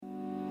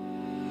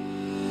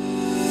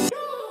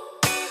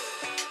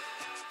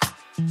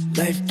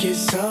Life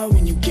gets hard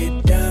when you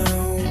get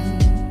down.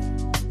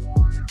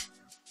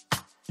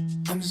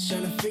 I'm just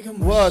trying to figure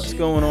my What's shit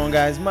going on,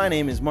 guys? My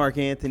name is Mark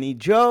Anthony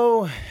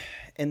Joe,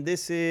 and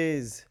this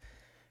is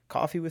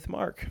Coffee with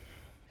Mark.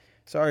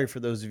 Sorry for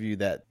those of you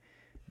that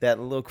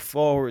look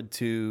forward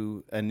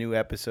to a new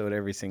episode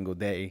every single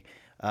day.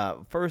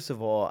 First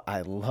of all,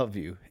 I love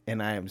you,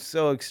 and I am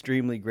so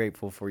extremely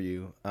grateful for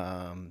you.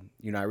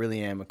 I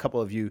really am. A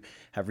couple of you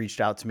have reached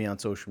out to me on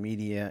social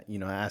media,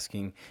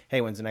 asking,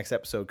 hey, when's the next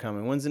episode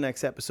coming? When's the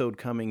next episode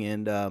coming?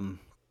 And,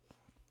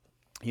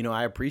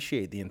 I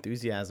appreciate the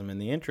enthusiasm and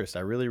the interest.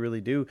 I really,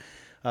 really do.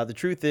 The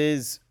truth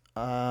is,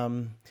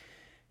 I've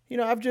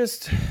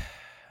just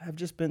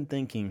been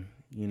thinking,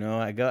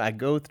 I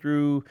go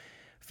through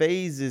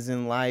phases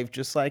in life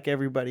just like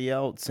everybody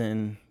else.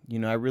 And,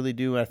 I really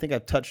do. I think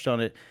I've touched on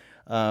it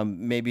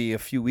maybe a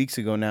few weeks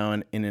ago now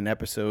in an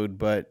episode,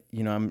 but,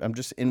 I'm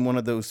just in one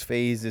of those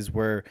phases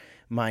where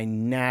my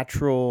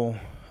natural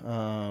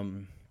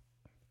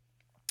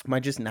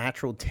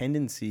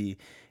tendency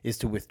is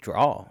to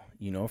withdraw,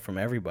 from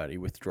everybody,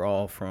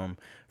 withdraw from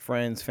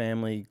friends,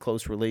 family,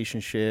 close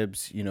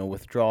relationships,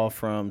 withdraw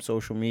from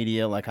social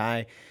media.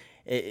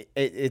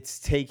 It's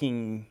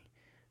taking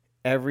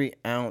every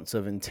ounce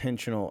of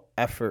intentional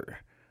effort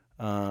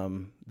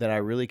that I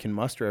really can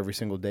muster every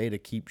single day to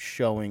keep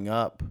showing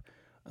up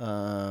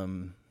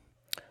the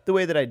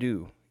way that I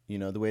do,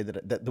 the way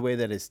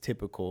that is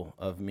typical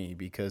of me,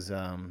 because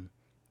I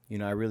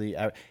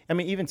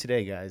mean, even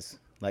today, guys,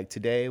 like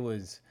today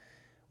was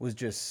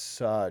just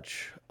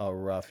such a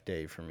rough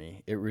day for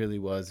me. It really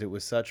was. It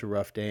was such a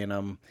rough day, and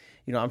I'm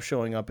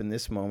showing up in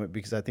this moment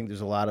because I think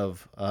there's a lot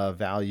of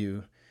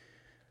value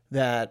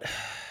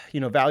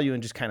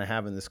in just kind of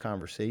having this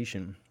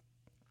conversation.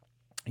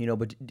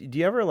 But do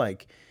you ever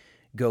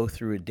go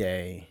through a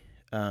day?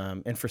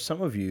 And for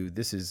some of you,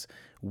 this is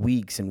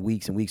weeks and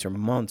weeks and weeks or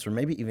months or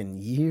maybe even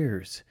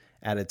years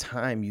at a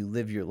time. You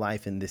live your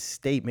life in this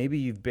state. Maybe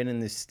you've been in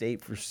this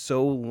state for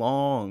so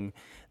long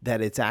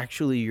that it's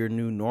actually your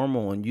new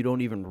normal and you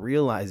don't even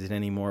realize it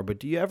anymore. But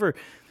do you ever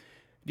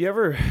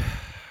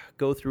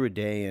go through a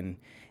day and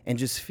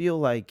just feel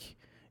like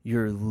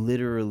you're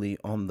literally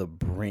on the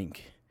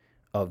brink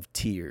of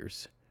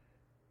tears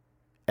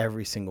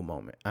every single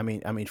moment? I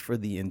mean, for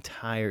the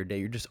entire day,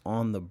 you're just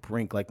on the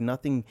brink. Like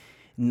nothing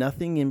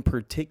in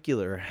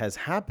particular has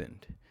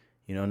happened.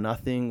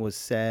 Nothing was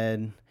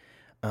said,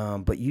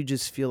 but you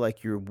just feel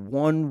like you're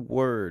one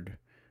word,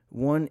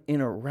 one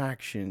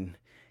interaction,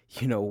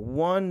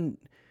 one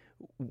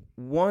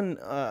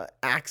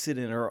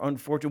accident or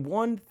unfortunate,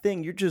 one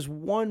thing. You're just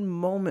one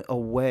moment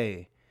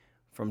away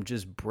from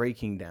just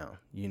breaking down.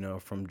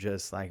 From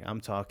just I'm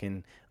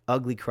talking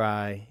ugly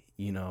cry,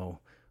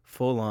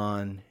 full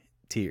on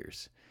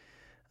tears,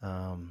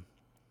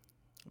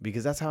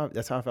 because that's how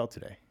I felt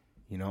today,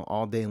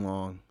 all day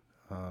long,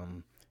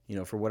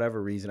 for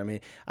whatever reason. I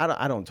mean,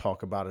 I don't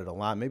talk about it a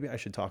lot. Maybe I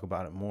should talk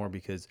about it more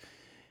because,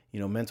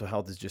 mental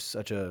health is just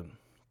such a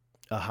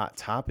hot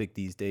topic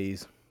these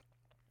days.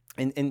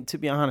 And to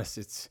be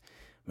honest,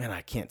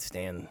 I can't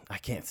stand,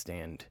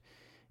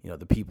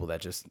 the people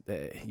that just,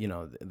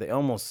 they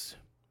almost,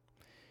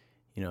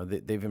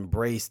 they've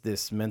embraced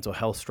this mental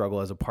health struggle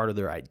as a part of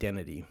their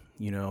identity,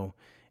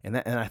 and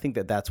I think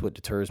that's what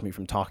deters me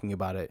from talking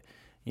about it,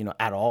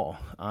 at all,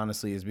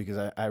 honestly, is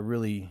because I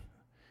really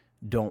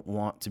don't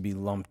want to be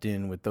lumped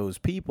in with those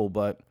people.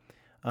 But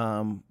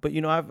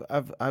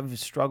I've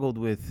struggled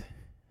with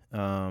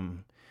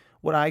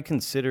what I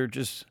consider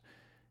just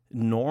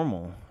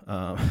normal.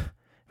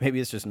 Maybe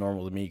it's just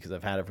normal to me because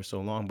I've had it for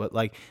so long, but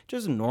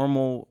just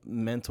normal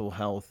mental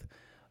health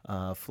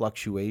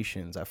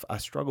fluctuations. I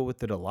struggle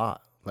with it a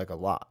lot.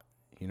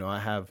 I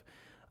have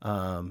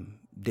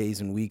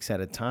days and weeks at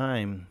a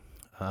time,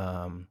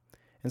 and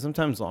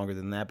sometimes longer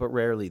than that, but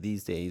rarely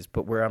these days.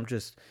 But where I'm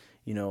just,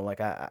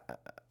 I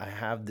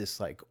have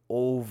this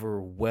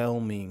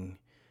overwhelming,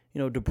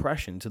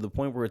 depression to the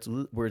point where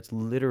it's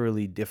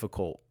literally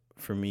difficult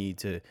for me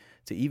to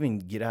even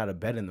get out of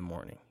bed in the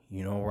morning.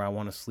 Where I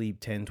want to sleep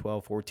 10,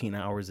 12, 14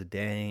 hours a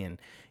day and,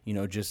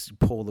 just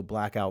pull the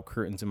blackout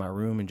curtains in my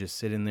room and just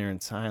sit in there in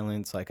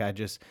silence. I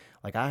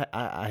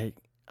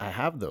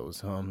have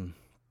those.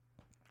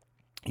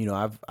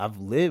 I've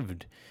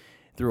lived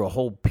through a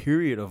whole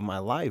period of my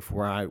life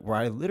where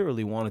I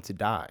literally wanted to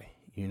die,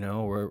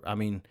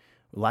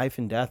 life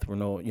and death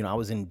were I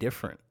was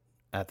indifferent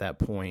at that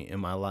point in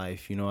my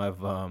life.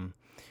 I've,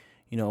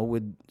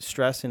 with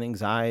stress and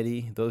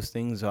anxiety, those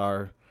things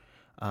are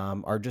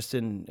just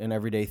an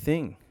everyday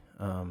thing,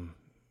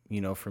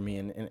 for me.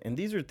 And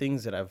these are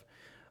things that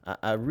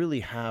I really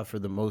have, for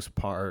the most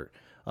part,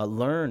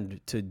 learned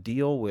to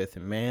deal with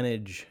and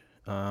manage,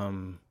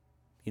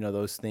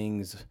 those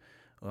things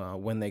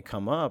when they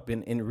come up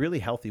in really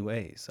healthy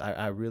ways.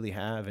 I really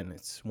have. And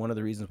it's one of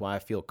the reasons why I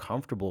feel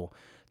comfortable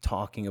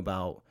talking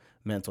about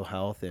mental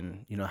health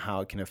and,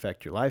 how it can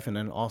affect your life. And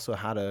then also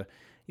how to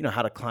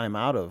climb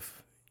out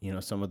of,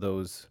 some of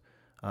those,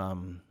 I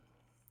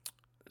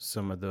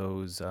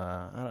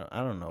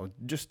don't know,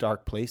 just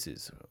dark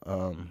places.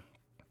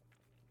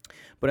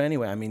 But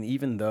anyway, I mean,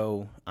 even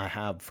though I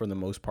have, for the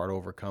most part,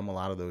 overcome a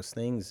lot of those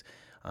things,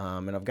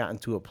 and I've gotten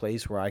to a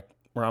place where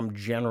I'm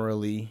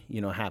generally,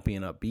 happy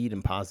and upbeat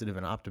and positive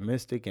and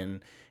optimistic,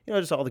 and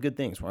just all the good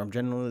things. Where I'm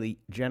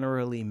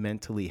generally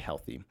mentally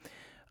healthy.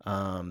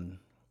 Um,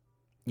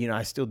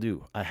 I still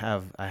do. I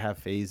have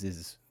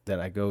phases that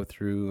I go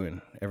through,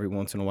 and every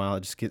once in a while I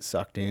just get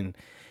sucked in,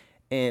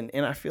 and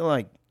I feel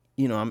like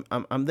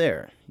I'm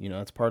there.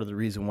 That's part of the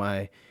reason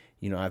why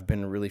I've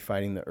been really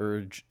fighting the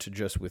urge to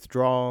just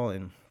withdraw,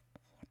 and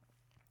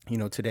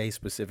today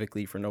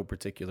specifically, for no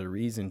particular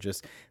reason,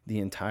 just the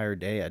entire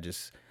day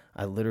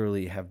I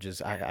literally have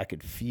I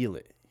could feel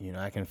it.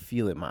 I can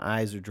feel it. My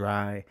eyes are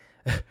dry.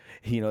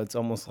 It's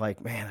almost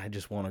like, man, I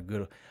just want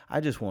to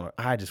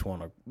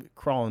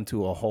crawl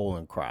into a hole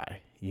and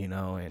cry,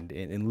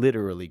 and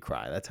literally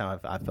cry. That's how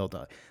I felt,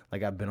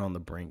 like I've been on the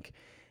brink.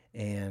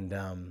 And,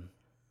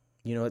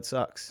 it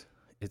sucks.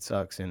 It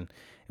sucks. And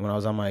when I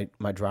was on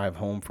my drive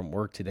home from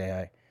work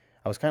today,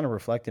 I was kind of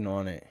reflecting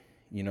on it,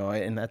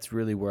 and that's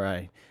really where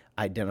I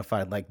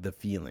identified like the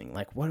feeling,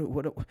 like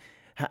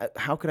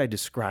how could I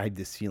describe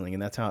this feeling?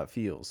 And that's how it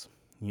feels,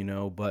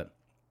 but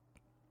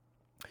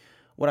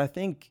what I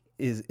think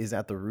is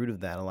at the root of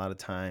that a lot of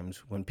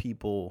times when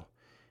people,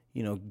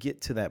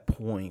 get to that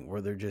point where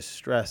they're just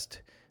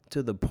stressed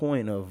to the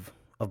point of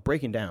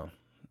breaking down.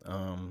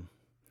 A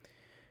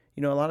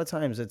lot of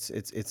times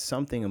it's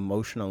something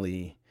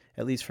emotionally,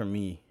 at least for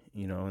me,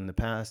 in the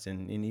past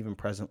and even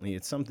presently,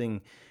 it's something,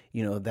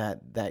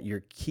 that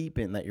you're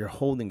keeping, that you're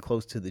holding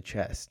close to the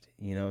chest,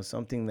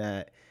 something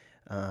that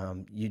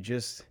you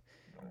just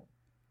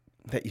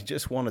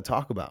want to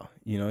talk about,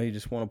 you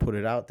just want to put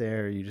it out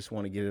there. You just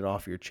want to get it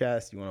off your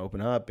chest. You want to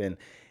open up and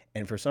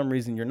for some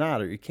reason you're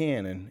not, or you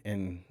can.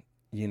 And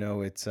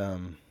it's,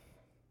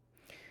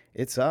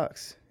 it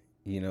sucks.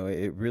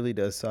 It really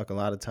does suck a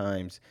lot of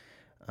times.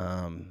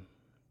 The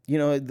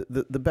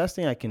best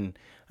thing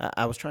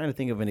I was trying to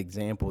think of an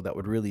example that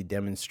would really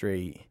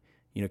demonstrate,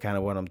 kind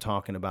of what I'm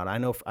talking about. I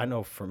know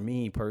for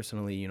me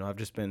personally, I've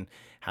just been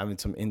having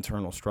some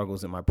internal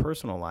struggles in my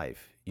personal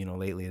life,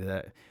 lately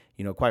that,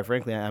 quite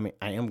frankly, I mean,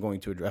 I am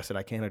going to address it.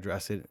 I can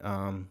address it.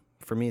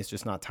 For me, it's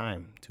just not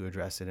time to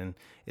address it. And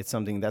it's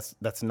something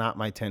that's not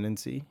my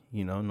tendency.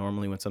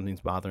 Normally when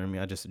something's bothering me,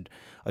 I just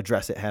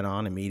address it head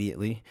on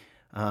immediately,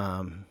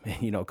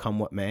 come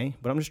what may.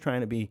 But I'm just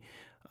trying to be,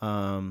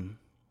 I'm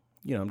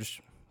just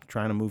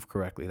trying to move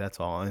correctly. That's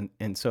all.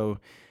 And so,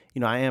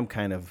 I am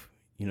kind of,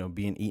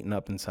 being eaten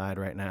up inside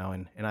right now.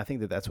 And I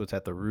think that that's what's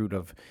at the root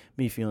of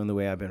me feeling the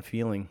way I've been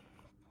feeling.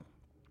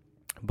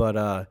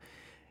 But,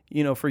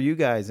 for you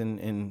guys,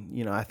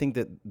 and I think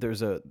that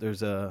there's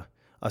a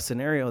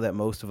scenario that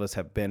most of us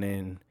have been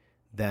in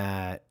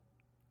that,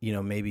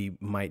 maybe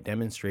might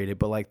demonstrate it.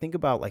 But like, think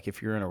about like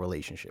if you're in a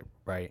relationship,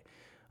 right?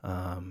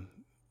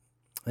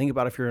 Think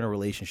about if you're in a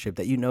relationship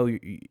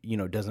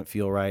that doesn't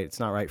feel right.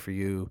 It's not right for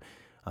you.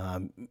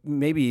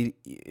 Maybe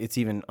it's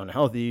even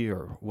unhealthy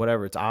or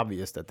whatever. It's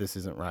obvious that this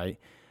isn't right.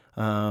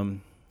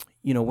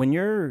 When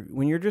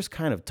you're just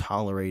kind of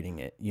tolerating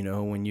it,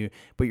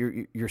 but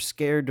you're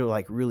scared to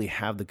like really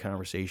have the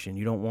conversation.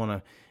 You don't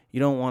want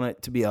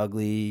it to be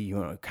ugly.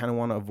 You kind of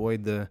want to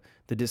avoid the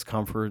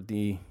discomfort,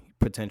 the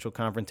potential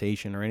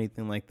confrontation or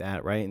anything like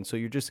that. Right. And so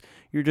you're just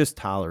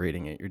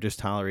tolerating it. You're just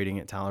tolerating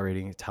it.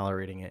 And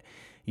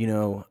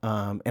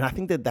I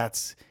think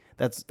that's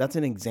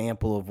an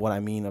example of what I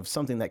mean, of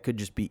something that could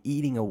just be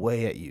eating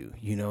away at you,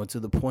 to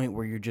the point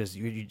where you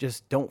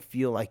just don't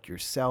feel like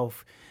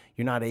yourself.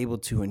 You're not able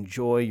to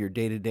enjoy your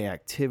day-to-day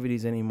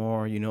activities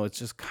anymore. It's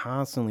just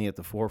constantly at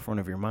the forefront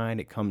of your mind.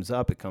 It comes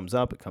up.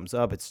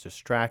 It's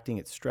distracting.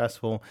 It's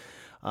stressful,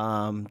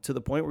 to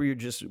the point where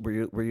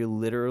you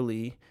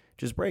literally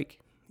just break,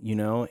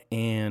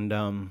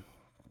 and,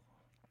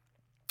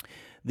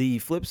 the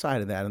flip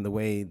side of that, and the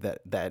way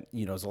that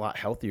is a lot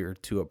healthier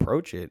to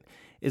approach it,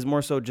 is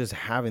more so just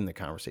having the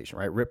conversation,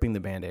 right? Ripping the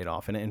Band-Aid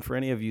off. And for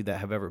any of you that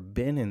have ever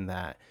been in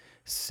that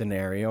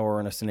scenario or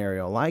in a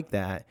scenario like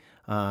that,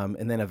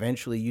 and then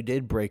eventually you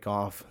did break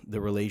off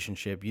the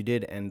relationship, you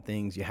did end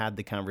things, you had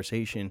the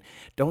conversation,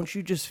 don't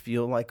you just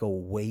feel like a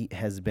weight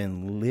has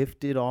been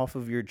lifted off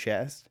of your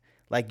chest?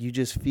 Like you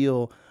just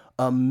feel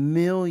a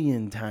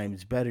million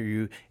times better.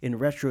 You, in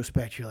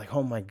retrospect, you're like,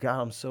 oh my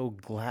God, I'm so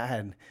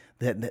glad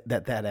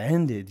that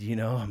ended.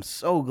 I'm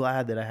so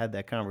glad that I had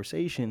that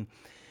conversation.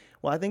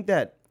 Well, I think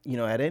that,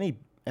 at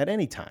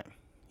any time,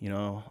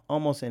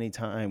 almost any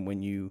time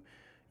when you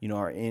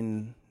are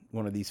in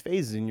one of these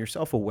phases and you're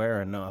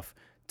self-aware enough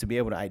to be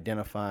able to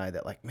identify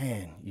that, like,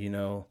 man,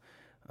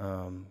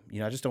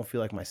 I just don't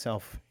feel like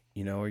myself,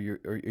 or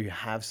you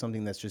have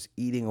something that's just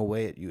eating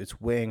away at you. It's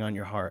weighing on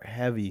your heart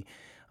heavy,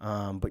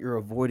 but you're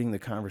avoiding the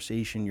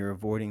conversation. You're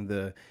avoiding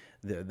the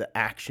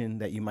action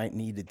that you might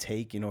need to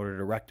take in order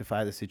to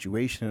rectify the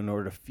situation, in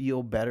order to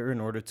feel better, in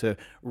order to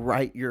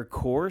right your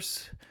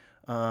course.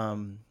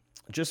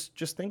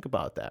 Just think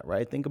about that,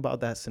 right? Think about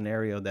that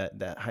scenario,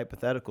 that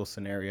hypothetical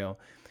scenario,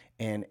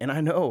 And I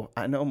know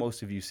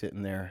most of you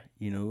sitting there,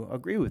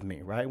 agree with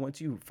me, right?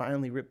 Once you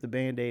finally rip the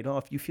Band-Aid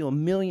off, you feel a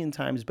million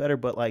times better.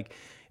 But like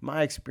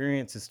my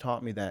experience has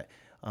taught me that,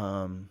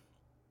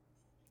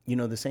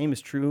 the same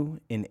is true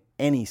in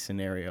any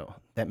scenario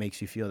that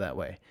makes you feel that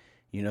way.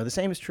 The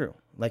same is true.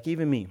 Like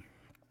even me,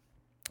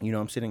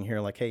 I'm sitting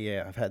here like, hey,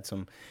 yeah, I've had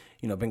some,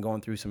 been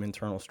going through some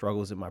internal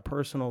struggles in my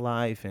personal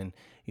life. And,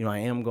 I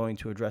am going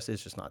to address it.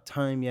 It's just not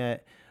time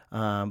yet.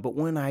 But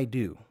when I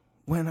do,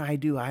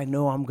 I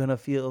know I'm going to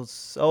feel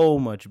so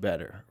much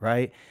better,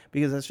 right?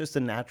 Because that's just a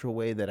natural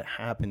way that it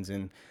happens.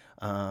 And,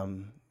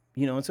 and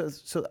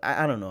so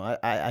I don't know.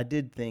 I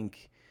did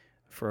think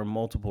for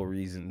multiple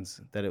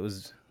reasons that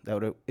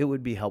it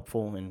would be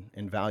helpful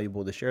and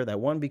valuable to share that.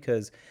 One,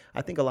 because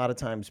I think a lot of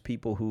times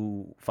people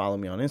who follow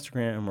me on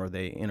Instagram or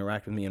they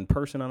interact with me in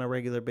person on a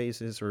regular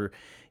basis, or,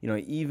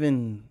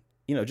 even,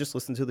 just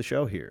listen to the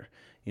show here,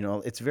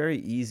 it's very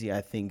easy,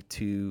 I think,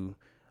 to,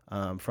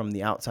 from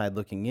the outside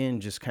looking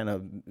in, just kind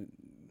of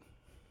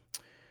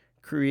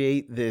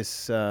create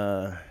this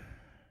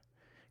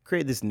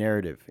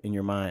narrative in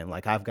your mind,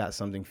 like I've got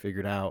something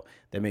figured out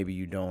that maybe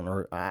you don't,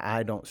 or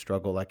I don't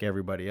struggle like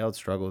everybody else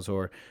struggles,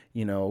 or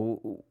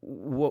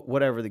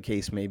whatever the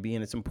case may be.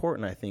 And it's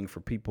important, I think,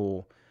 for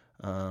people,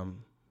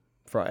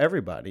 for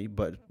everybody,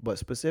 but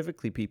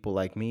specifically people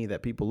like me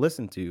that people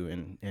listen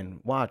to and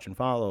watch and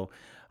follow,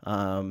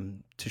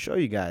 to show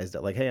you guys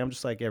that, like, hey, I'm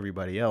just like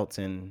everybody else.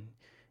 And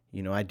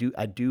I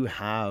do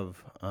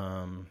have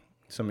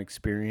some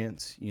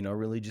experience,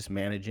 really just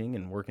managing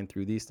and working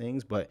through these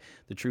things. But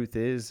the truth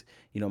is,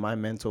 my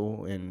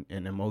mental and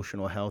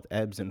emotional health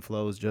ebbs and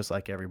flows just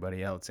like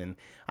everybody else. And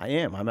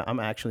I'm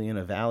actually in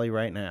a valley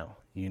right now,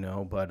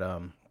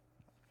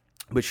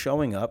 but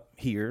showing up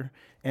here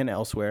and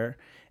elsewhere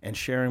and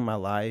sharing my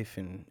life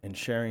and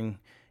sharing,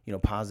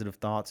 positive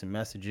thoughts and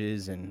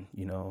messages and,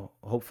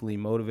 hopefully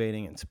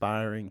motivating,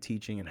 inspiring,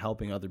 teaching, and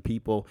helping other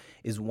people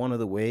is one of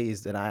the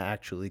ways that I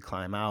actually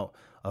climb out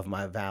of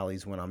my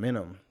valleys when I'm in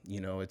them.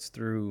 It's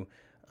through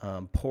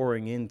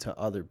pouring into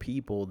other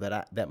people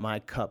that my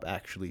cup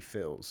actually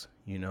fills.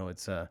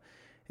 It's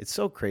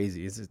so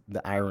crazy. It's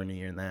the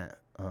irony in that.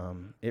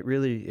 It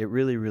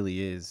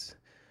really is.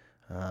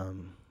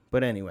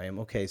 But anyway,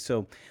 okay.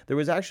 So there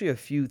was actually a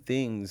few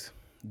things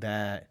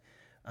that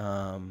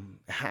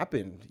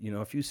happened,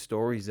 a few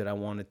stories that I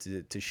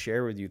wanted to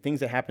share with you, things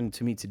that happened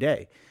to me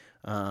today,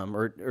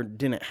 or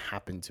didn't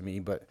happen to me,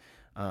 but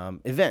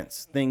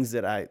events, things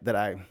that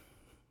I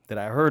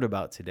heard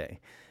about today.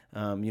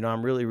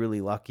 I'm really, really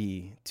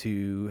lucky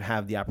to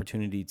have the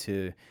opportunity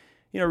to,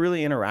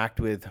 really interact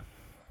with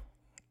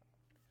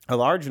a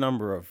large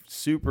number of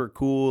super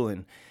cool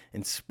and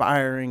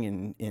inspiring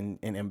and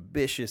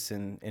ambitious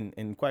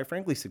and quite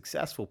frankly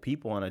successful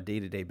people on a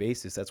day-to-day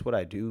basis. That's what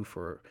I do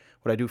for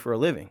a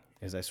living.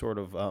 Is I sort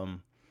of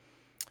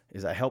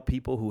is I help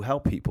people who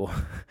help people,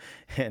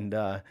 and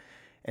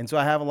so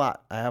I have a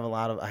lot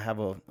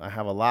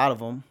of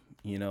them,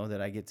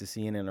 that I get to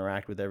see and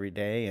interact with every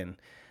day, and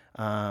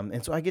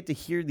so I get to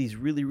hear these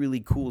really, really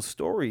cool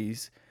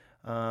stories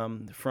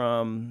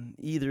from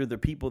either the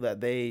people that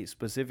they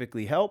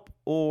specifically help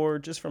or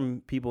just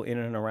from people in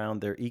and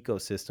around their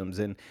ecosystems.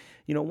 And,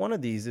 one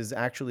of these is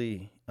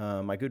actually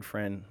my good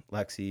friend,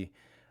 Lexi.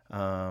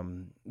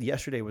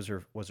 Yesterday was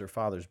her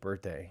father's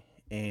birthday.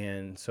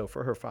 And so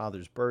for her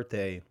father's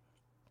birthday,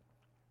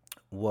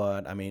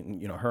 her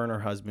and her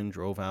husband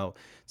drove out,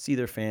 see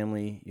their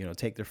family,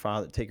 take her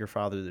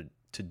father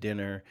to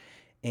dinner.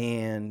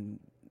 And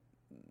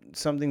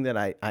something that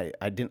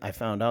I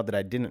found out that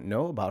I didn't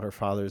know about her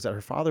father is that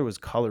her father was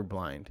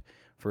colorblind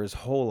for his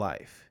whole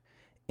life.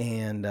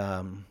 And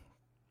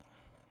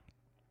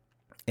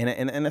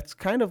it's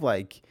kind of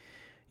like,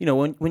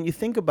 when you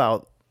think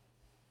about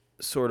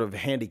sort of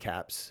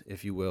handicaps,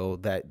 if you will,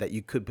 that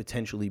you could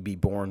potentially be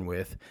born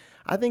with,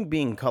 I think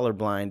being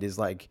colorblind is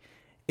like,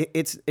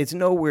 it's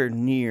nowhere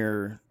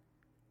near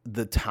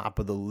the top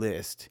of the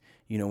list,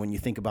 when you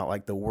think about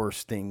like the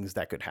worst things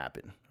that could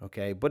happen.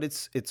 Okay. But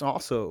it's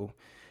also,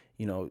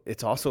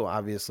 it's also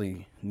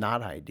obviously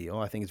not ideal.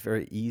 I think it's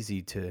very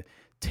easy to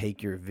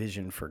take your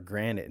vision for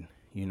granted,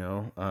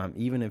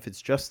 even if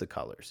it's just the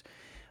colors.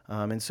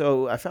 And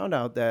so I found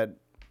out that,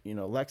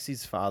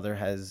 Lexi's father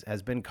has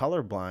been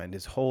colorblind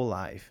his whole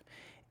life.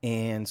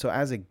 And so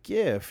as a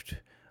gift,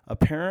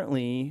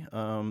 apparently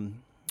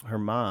her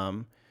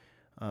mom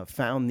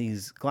found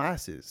these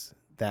glasses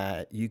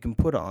that you can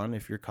put on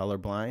if you're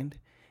colorblind,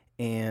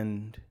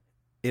 and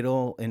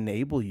it'll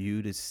enable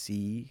you to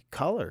see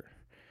color.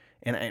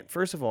 And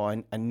first of all,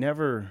 I've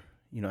never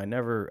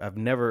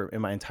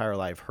in my entire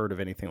life heard of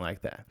anything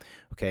like that.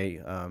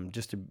 Okay.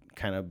 Just to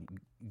kind of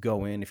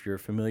go in, if you're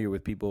familiar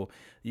with people,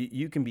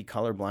 you can be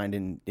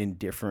colorblind in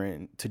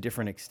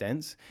different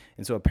extents.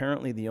 And so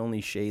apparently the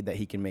only shade that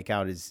he can make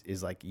out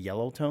is like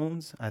yellow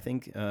tones, I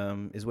think,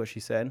 is what she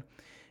said.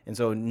 And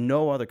so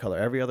no other color,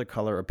 every other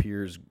color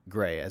appears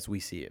gray as we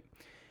see it.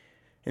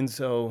 And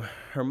so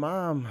her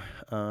mom,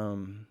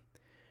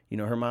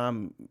 her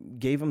mom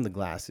gave him the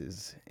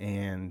glasses,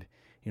 and,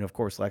 of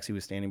course, Lexi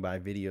was standing by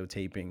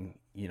videotaping,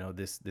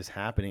 this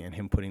happening and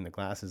him putting the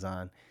glasses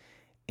on.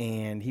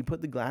 And he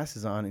put the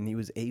glasses on and he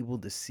was able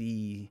to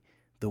see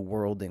the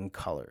world in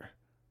color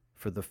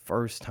for the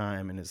first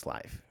time in his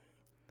life.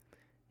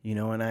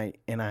 And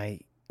I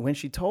when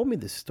she told me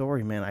this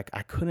story, man,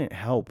 I couldn't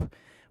help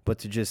but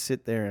to just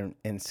sit there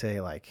and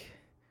say, like,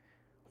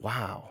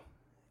 wow,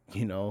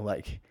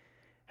 like,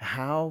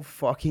 how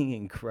fucking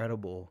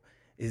incredible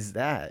is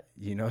that?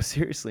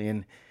 Seriously.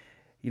 And,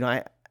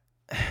 I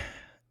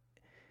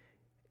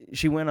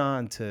she went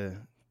on to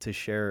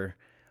share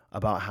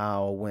about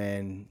how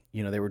when,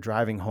 they were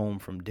driving home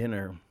from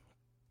dinner,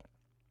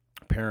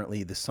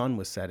 apparently the sun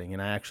was setting,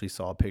 and I actually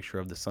saw a picture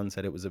of the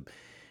sunset. It was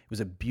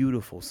a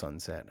beautiful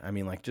sunset. I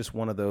mean, like, just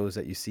one of those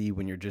that you see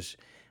when you're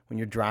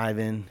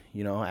driving,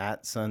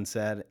 at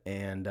sunset,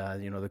 and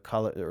the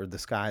color or the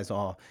sky's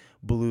all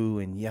blue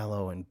and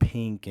yellow and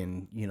pink,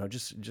 and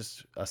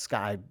just a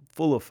sky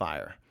full of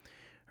fire,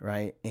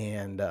 right?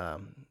 And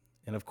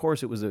of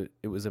course it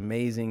was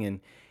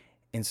amazing,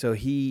 and so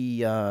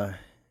he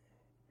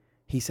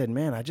said,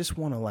 man, I just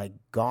want to, like,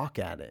 gawk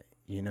at it,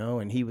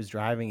 and he was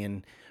driving,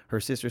 and her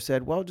sister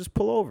said, well, just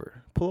pull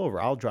over,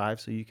 I'll drive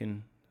so you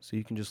can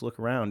just look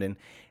around. And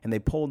they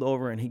pulled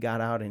over, and he got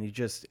out, and he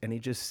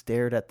just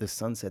stared at the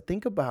sunset.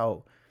 Think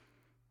about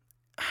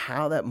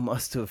how that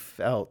must have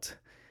felt,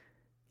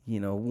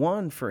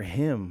 one, for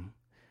him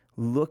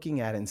looking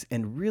at it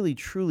and really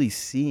truly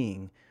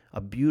seeing a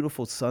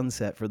beautiful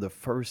sunset for the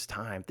first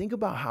time. Think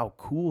about how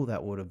cool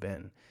that would have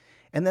been.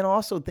 And then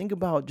also think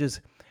about just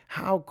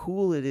how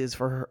cool it is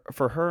for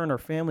her and her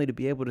family to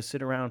be able to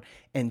sit around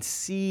and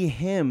see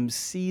him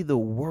see the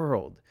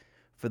world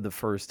for the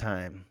first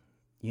time.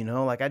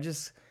 Like, I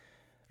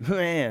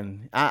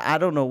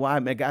don't know why,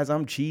 man, guys,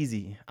 I'm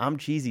cheesy.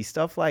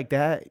 Stuff like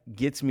that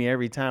gets me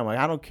every time. Like,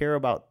 I don't care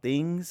about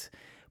things,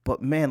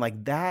 but man,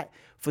 like, that,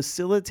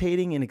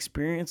 facilitating an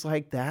experience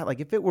like that, like,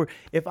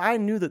 if I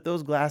knew that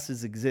those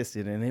glasses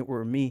existed and it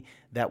were me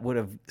that would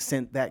have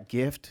sent that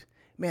gift,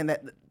 man,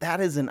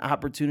 that is an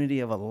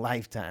opportunity of a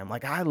lifetime.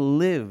 Like, I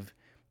live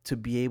to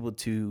be able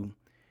to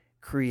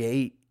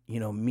create,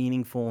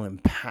 meaningful,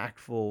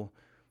 impactful,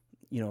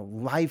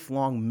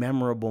 lifelong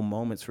memorable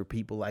moments for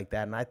people like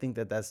that. And I think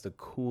that that's the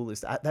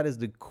coolest, that is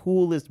the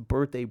coolest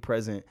birthday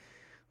present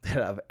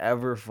that I've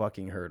ever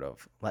fucking heard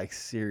of. Like,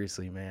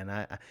 seriously, man,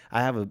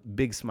 I have a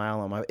big smile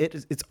on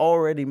it's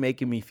already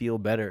making me feel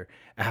better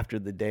after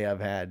the day I've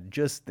had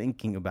just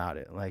thinking about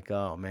it. Like,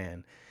 oh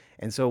man.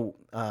 And so,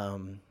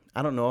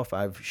 I don't know if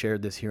I've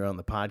shared this here on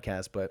the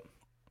podcast, but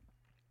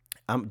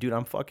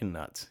I'm fucking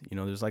nuts.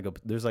 There's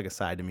like a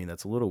side to me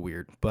that's a little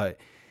weird, but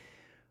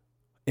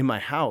in my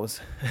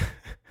house,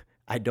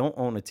 I don't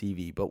own a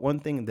TV, but one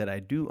thing that I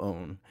do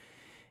own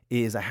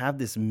is I have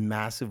this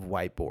massive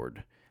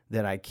whiteboard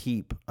that I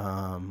keep.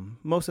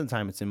 Most of the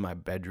time it's in my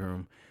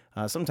bedroom.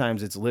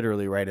 Sometimes it's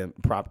literally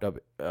propped up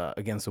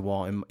against the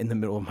wall in the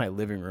middle of my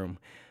living room.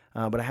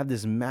 But I have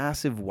this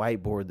massive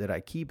whiteboard that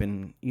I keep,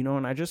 and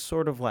I just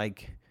sort of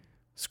like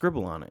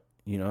scribble on it.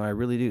 I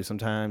really do.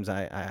 Sometimes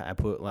I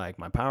put like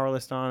my power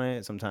list on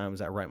it. Sometimes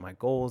I write my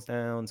goals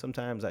down.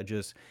 Sometimes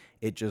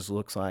it just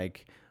looks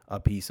like a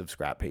piece of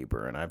scrap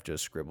paper, and I've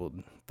just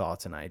scribbled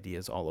thoughts and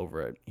ideas all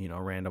over it,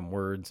 random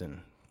words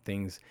and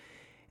things.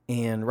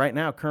 And right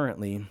now,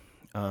 currently,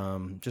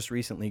 just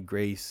recently,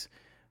 Grace,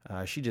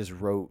 she just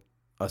wrote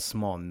a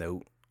small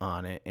note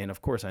on it. And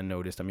of course I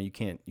noticed, I mean, you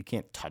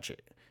can't touch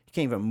it. You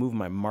can't even move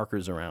my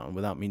markers around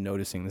without me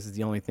noticing. This is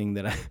the only thing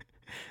that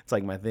it's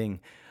like my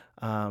thing.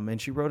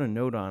 And she wrote a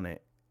note on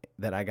it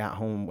that I got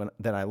home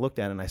that I looked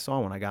at and I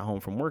saw when I got home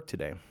from work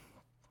today.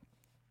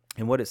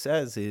 And what it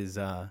says is,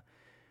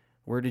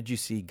 where did you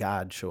see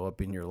God show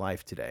up in your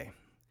life today?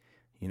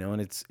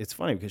 And it's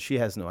funny because she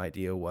has no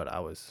idea what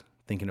I was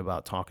thinking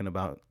about talking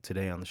about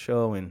today on the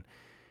show. And,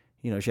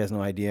 she has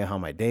no idea how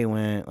my day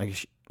went. Like,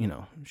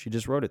 she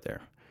just wrote it there.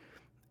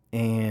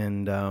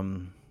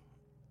 And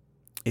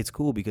it's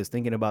cool because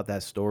thinking about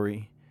that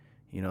story,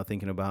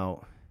 thinking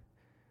about,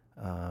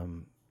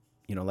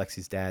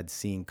 Lexi's dad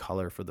seeing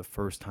color for the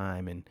first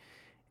time, and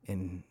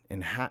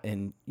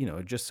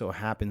it just so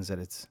happens that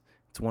it's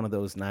one of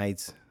those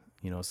nights,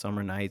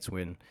 summer nights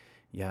when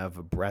you have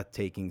a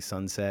breathtaking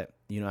sunset.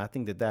 I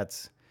think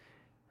that's,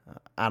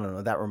 I don't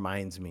know, that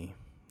reminds me,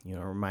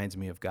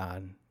 of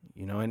God,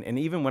 and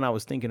even when I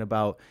was thinking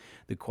about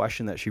the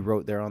question that she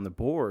wrote there on the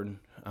board,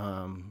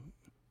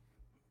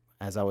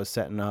 as I was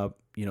setting up,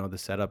 the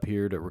setup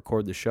here to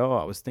record the show,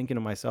 I was thinking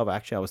to myself,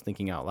 actually, I was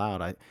thinking out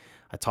loud.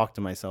 I talk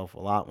to myself a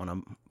lot when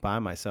I'm by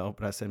myself,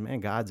 but I said, man,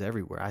 God's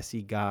everywhere. I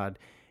see God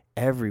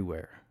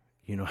everywhere.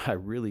 I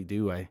really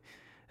do. I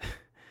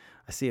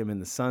see him in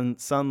the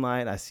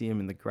sunlight. I see him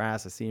in the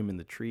grass. I see him in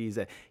the trees.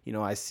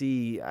 I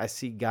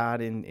see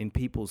God in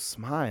people's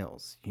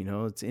smiles.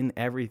 It's in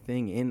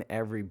everything, in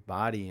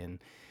everybody, and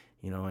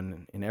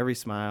in every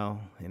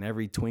smile, in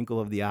every twinkle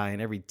of the eye,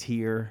 in every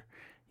tear.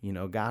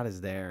 God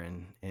is there,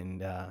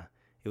 and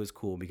it was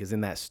cool because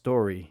in that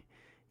story,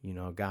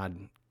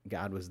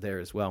 God was there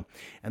as well.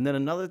 And then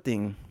another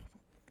thing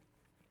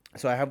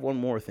So I have one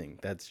more thing.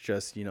 That's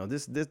just,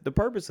 this the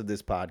purpose of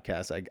this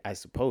podcast. I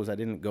suppose I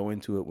didn't go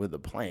into it with a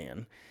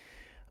plan.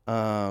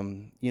 But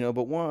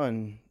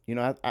one,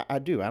 I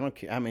do. I don't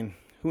care. I mean,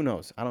 who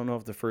knows? I don't know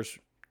if the first,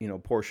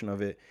 portion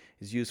of it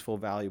is useful,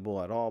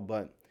 valuable at all.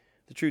 But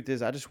the truth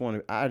is, I just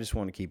want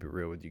to keep it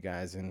real with you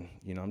guys, and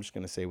I'm just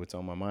gonna say what's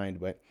on my mind.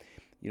 But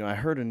I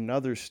heard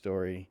another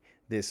story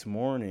this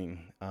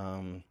morning.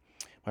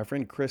 My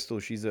friend Crystal,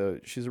 she's a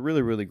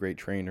really really great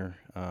trainer.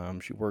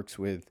 She works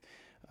with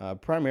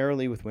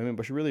primarily with women,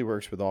 but she really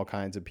works with all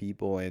kinds of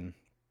people, and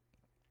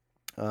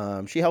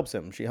she helps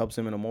them. She helps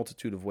them in a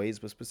multitude of ways,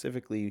 but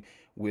specifically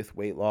with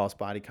weight loss,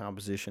 body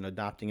composition,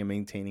 adopting and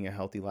maintaining a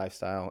healthy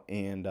lifestyle.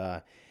 And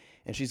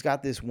she's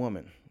got this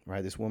woman,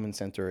 right? This woman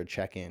sent her a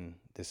check-in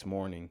this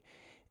morning,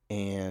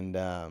 and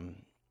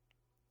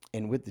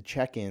with the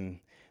check-in,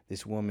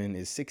 this woman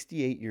is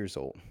 68 years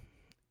old,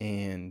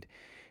 and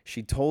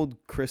she told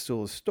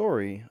Crystal a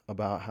story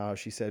about how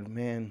she said,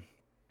 "Man,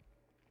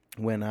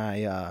 when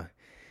I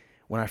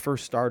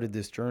first started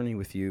this journey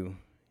with you,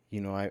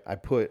 I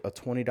put a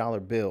 $20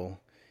 bill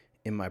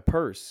in my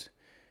purse,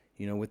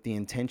 with the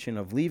intention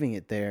of leaving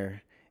it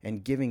there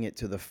and giving it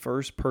to the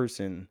first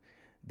person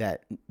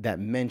that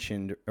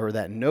mentioned or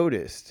that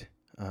noticed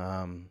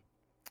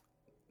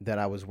that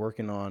I was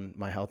working on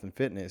my health and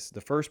fitness.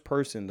 The first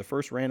person, the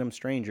first random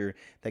stranger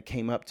that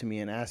came up to me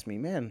and asked me,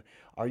 'Man,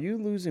 are you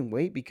losing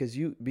weight because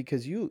you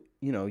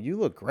you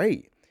look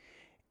great?'"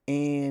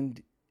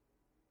 And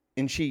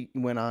she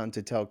went on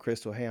to tell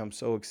Crystal, "Hey, I'm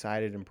so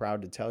excited and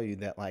proud to tell you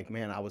that, like,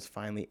 man, I was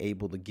finally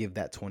able to give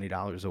that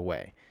 $20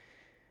 away."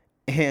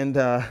 And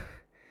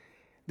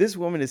this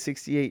woman is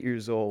 68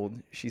 years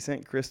old. She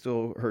sent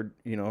Crystal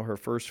her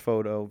first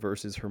photo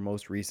versus her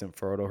most recent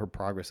photo, her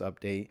progress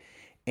update.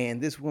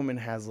 And this woman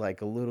has like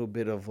a little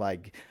bit of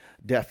like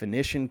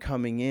definition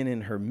coming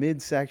in her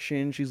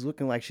midsection. She's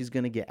looking like she's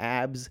going to get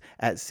abs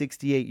at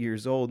 68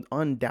 years old.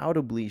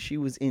 Undoubtably, she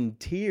was in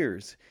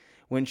tears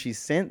when she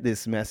sent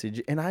this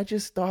message. And I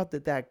just thought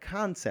that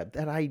concept,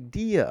 that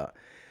idea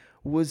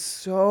was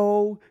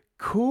so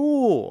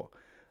cool.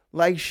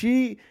 Like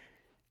she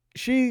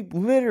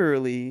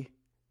literally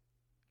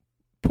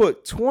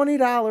put a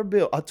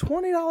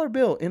 $20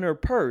 bill in her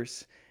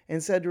purse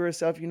and said to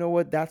herself, "You know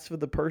what? That's for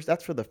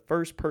the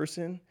first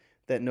person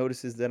that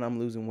notices that I'm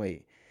losing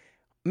weight."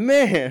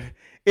 Man,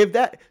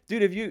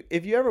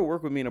 if you ever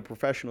work with me in a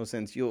professional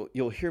sense,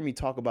 you'll hear me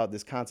talk about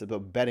this concept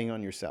of betting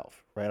on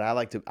yourself, right? I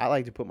like to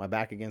put my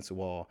back against the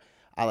wall.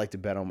 I like to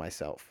bet on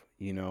myself,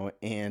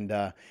 and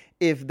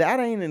if that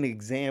ain't an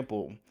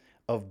example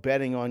of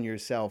betting on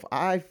yourself,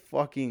 I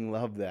fucking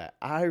love that.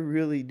 I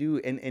really do.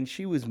 And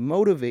she was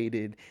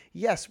motivated,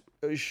 yes,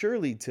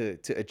 surely to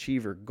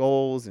achieve her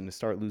goals and to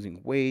start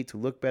losing weight, to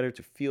look better,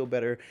 to feel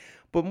better.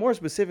 But more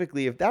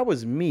specifically, if that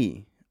was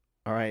me,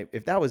 all right,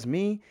 if that was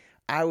me,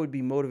 I would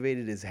be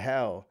motivated as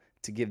hell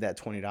to give that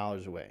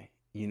 $20 away.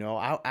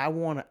 I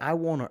want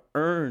to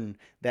earn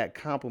that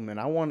compliment.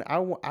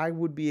 I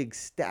would be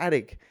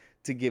ecstatic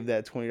to give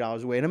that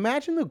 $20 away. And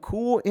imagine the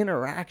cool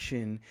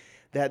interaction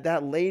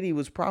that lady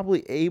was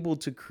probably able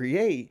to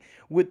create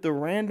with the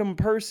random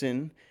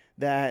person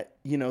that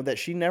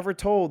she never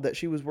told that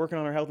she was working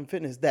on her health and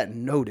fitness, that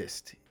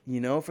noticed.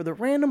 For the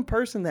random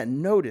person that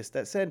noticed,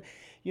 that said,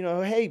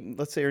 "Hey,"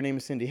 let's say her name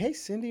is Cindy. "Hey,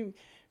 Cindy,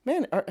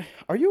 man,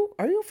 are you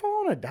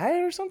following a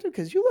diet or something?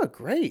 Because you look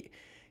great."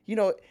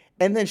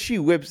 And then she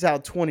whips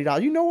out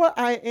 $20. "You know what?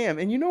 I am.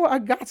 And you know what? I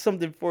got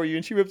something for you."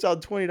 And she whips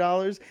out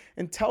 $20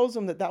 and tells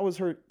them that was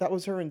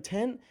her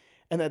intent,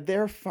 and that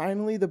they're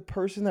finally the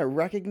person that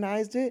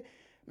recognized it.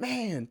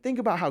 Man, think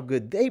about how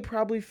good they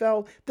probably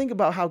felt. Think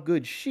about how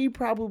good she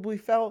probably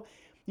felt.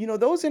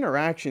 Those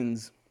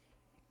interactions,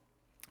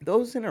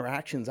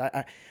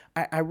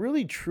 I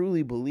really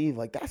truly believe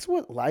like that's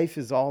what life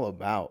is all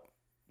about.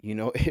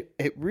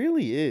 It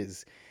really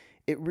is.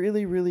 It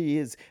really, really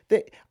is.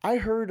 I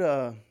heard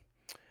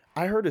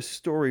a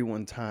story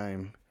one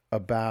time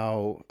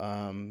about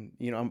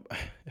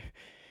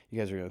you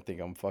guys are gonna think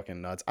I'm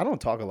fucking nuts. I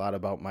don't talk a lot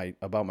about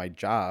my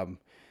job,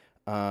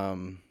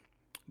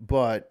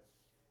 but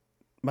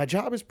my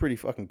job is pretty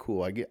fucking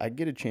cool. I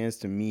get a chance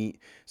to meet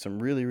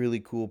some really really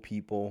cool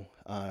people.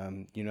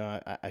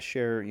 I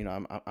share.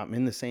 I'm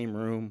in the same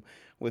room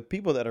with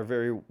people that are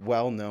very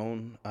well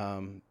known.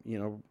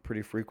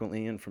 Pretty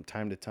frequently and from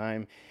time to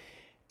time.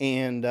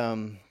 And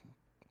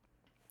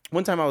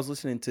one time I was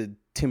listening to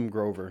Tim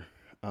Grover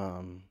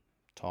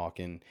talk,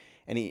 and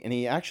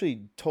he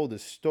actually told a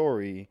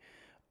story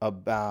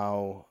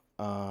about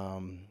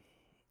one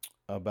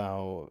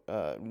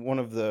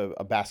of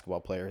a basketball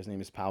player. His name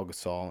is Pau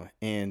Gasol,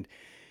 and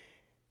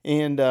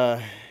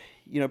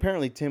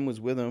apparently Tim was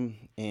with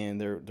him,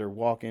 and they're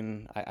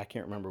walking. I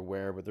can't remember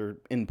where, but they're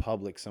in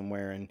public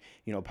somewhere, and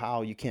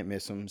Pau, you can't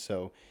miss him,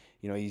 so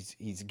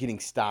he's getting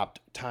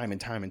stopped time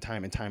and time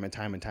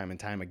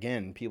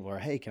again. People are,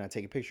 "Hey, can I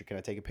take a picture? Can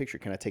I take a picture?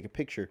 Can I take a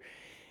picture?"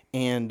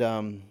 And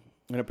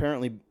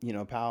apparently,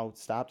 Pau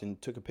stopped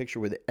and took a picture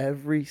with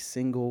every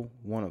single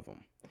one of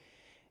them.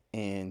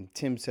 And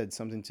Tim said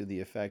something to the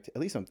effect,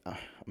 at least I'm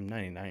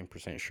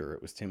 99% sure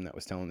it was Tim that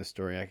was telling the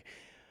story.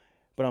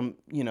 But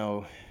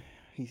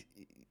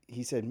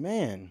he he said,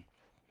 man,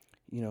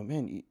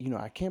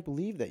 I can't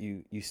believe that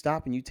you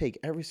stop and you take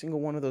every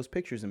single one of those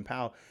pictures. And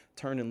Pal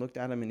turned and looked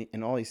at him,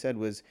 and all he said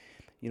was,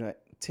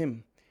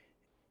 Tim,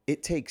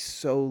 it takes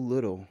so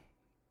little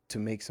to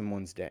make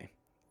someone's day.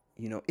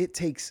 It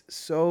takes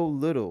so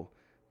little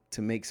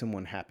to make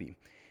someone happy.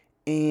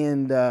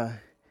 And,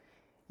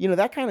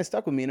 that kind of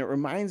stuck with me. And it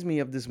reminds me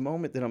of this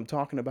moment that I'm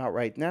talking about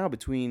right now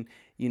between,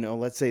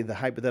 let's say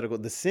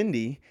the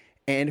Cindy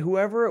and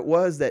whoever it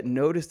was that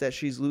noticed that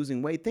she's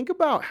losing weight. Think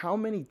about how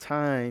many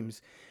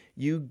times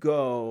you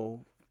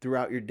go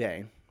throughout your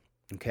day,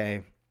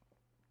 okay,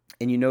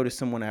 and you notice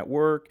someone at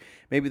work,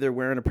 maybe they're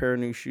wearing a pair of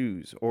new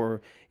shoes,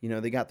 or,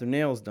 they got their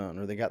nails done,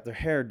 or they got their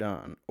hair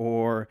done,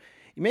 or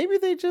maybe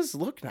they just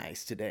look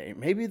nice today.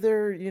 Maybe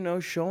they're,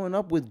 showing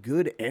up with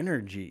good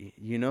energy,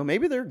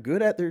 maybe they're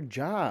good at their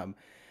job.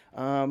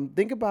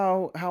 Think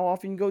about how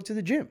often you go to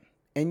the gym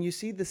and you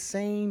see the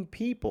same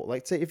people.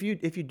 Like, say if you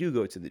do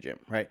go to the gym,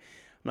 right?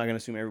 I'm not going to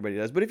assume everybody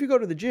does, but if you go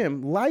to the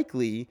gym,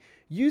 likely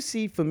you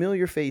see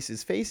familiar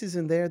faces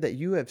in there that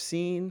you have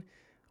seen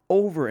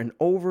over and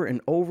over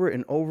and over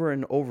and over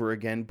and over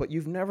again, but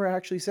you've never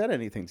actually said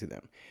anything to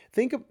them.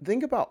 Think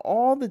about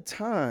all the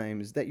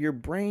times that your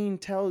brain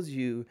tells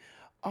you,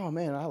 oh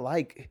man, I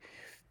like,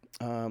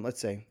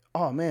 let's say,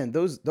 oh man,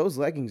 those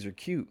leggings are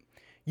cute.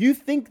 You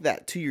think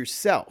that to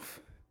yourself,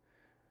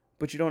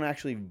 but you don't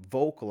actually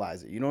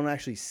vocalize it. You don't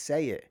actually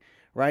say it,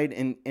 right?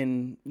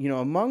 And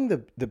among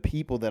the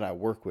people that I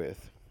work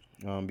with,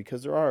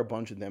 because there are a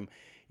bunch of them,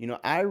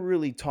 I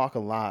really talk a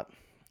lot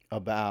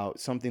about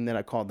something that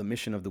I call the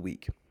mission of the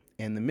week.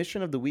 And the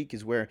mission of the week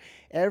is where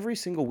every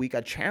single week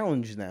I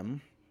challenge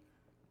them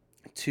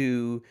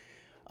to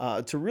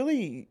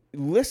really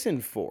listen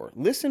for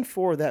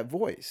that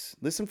voice.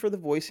 Listen for the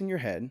voice in your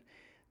head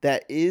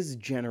that is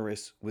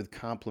generous with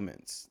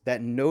compliments,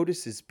 that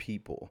notices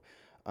people.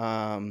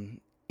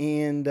 And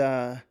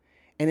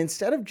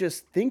instead of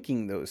just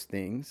thinking those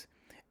things,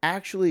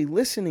 actually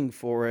listening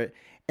for it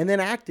and then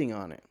acting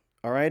on it.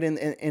 All right. And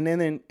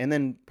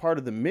then part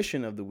of the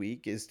mission of the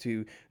week is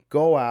to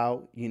go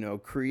out,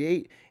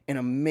 create an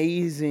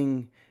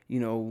amazing,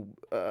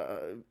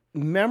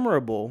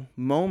 memorable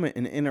moment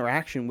and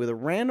interaction with a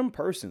random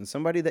person,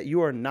 somebody that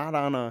you are not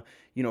on a,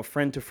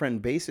 friend to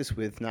friend basis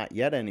with, not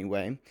yet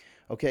anyway.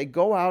 Okay,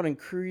 go out and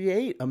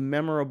create a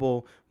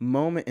memorable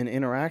moment and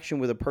interaction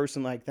with a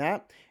person like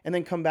that, and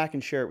then come back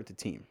and share it with the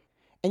team.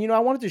 And, I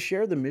wanted to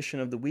share the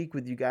mission of the week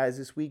with you guys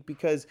this week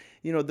because,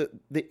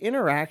 the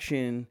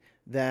interaction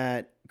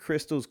that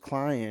Crystal's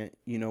client,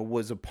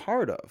 was a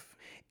part of,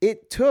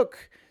 it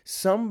took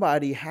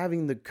somebody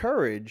having the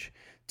courage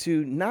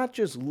to not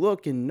just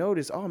look and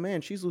notice, oh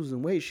man, she's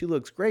losing weight, she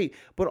looks great,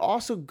 but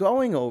also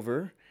going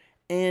over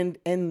and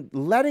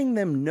letting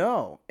them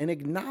know and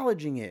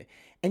acknowledging it.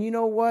 And you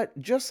know what?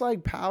 Just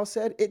like Pal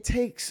said, it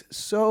takes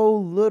so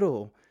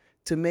little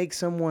to make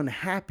someone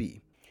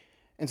happy.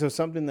 And so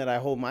something that I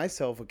hold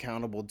myself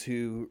accountable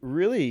to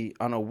really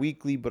on a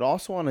weekly, but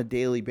also on a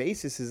daily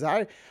basis is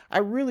I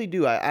really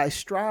do. I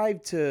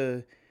strive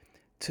to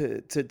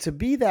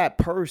be that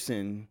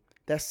person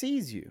that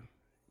sees you.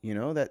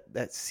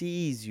 That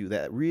sees you,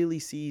 that really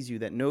sees you,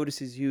 that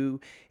notices you.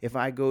 If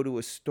I go to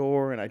a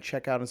store and I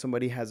check out and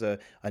somebody has a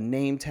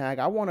name tag,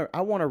 I want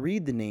to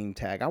read the name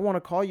tag. I want to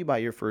call you by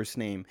your first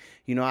name.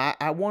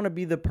 I want to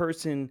be the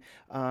person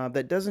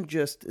that doesn't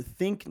just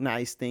think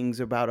nice things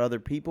about other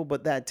people,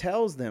 but that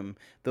tells them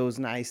those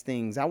nice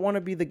things. I want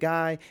to be the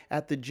guy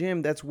at the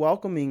gym that's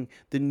welcoming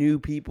the new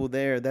people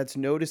there, that's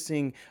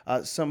noticing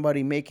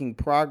somebody making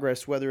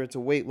progress, whether it's a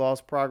weight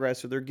loss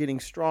progress or they're getting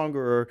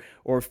stronger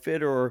or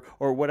fitter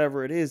or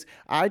whatever it is.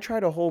 I try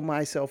to hold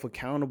myself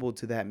accountable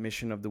to that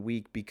mission of the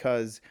week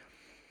because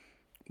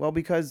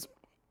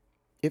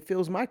it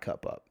fills my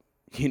cup up.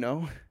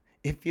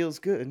 It feels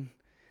good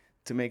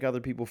to make other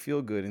people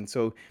feel good. And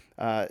so,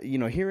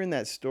 hearing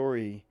that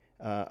story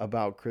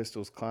about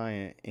Crystal's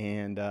client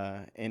and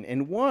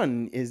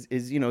one is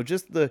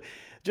just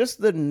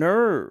the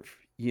nerve,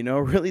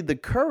 really the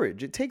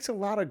courage. It takes a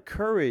lot of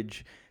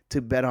courage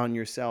to bet on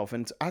yourself.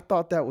 And I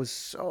thought that was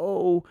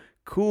so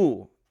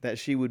cool that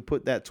she would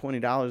put that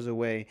 $20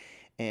 away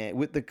and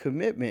with the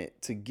commitment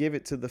to give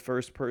it to the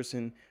first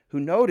person who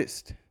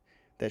noticed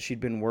that she'd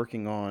been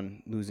working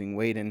on losing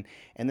weight. And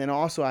then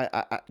also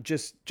I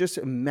just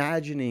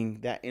imagining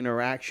that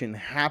interaction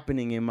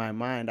happening in my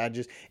mind,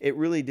 it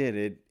really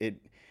did.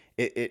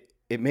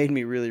 It made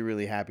me really,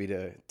 really happy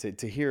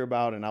to hear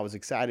about. And I was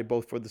excited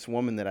both for this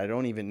woman that I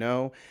don't even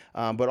know,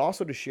 but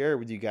also to share it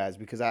with you guys,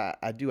 because I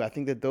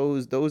think that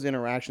those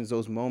interactions,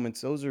 those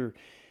moments, those are,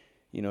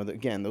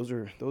 again, those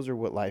are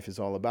what life is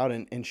all about.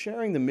 And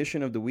sharing the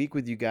mission of the week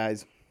with you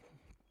guys,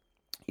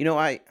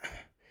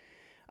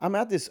 I'm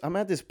at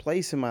this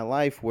place in my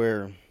life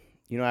where,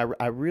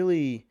 I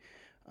really,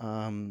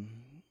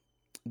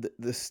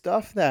 the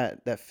stuff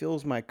that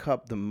fills my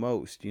cup the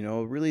most,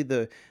 really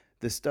the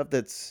stuff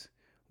that's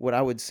what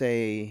I would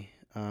say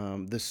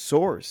the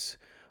source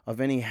of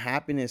any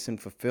happiness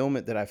and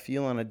fulfillment that I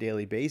feel on a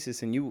daily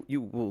basis. And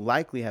you will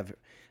likely have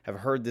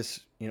heard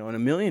this, in a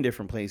million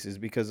different places,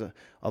 because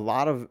a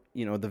lot of,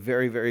 the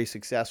very, very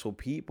successful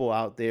people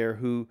out there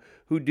who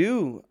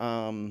do,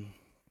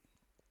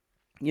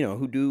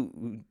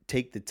 who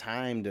take the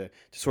time to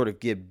sort of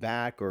give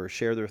back or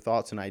share their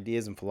thoughts and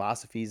ideas and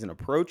philosophies and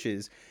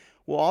approaches,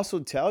 will also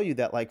tell you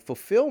that, like,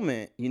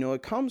 fulfillment,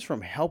 it comes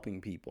from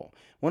helping people.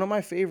 One of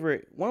my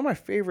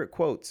favorite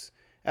quotes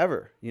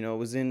ever,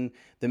 was in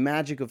The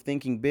Magic of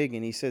Thinking Big,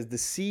 and he says the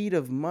seed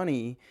of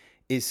money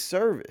is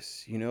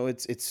service.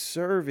 It's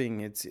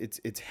serving,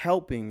 it's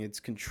helping, it's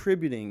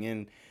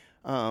contributing,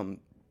 and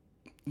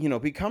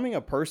becoming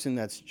a person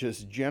that's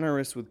just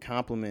generous with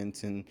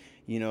compliments, and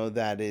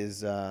that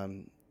is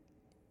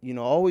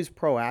always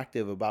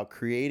proactive about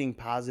creating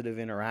positive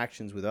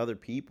interactions with other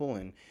people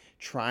and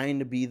trying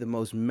to be the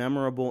most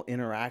memorable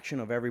interaction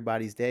of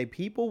everybody's day.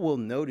 People will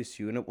notice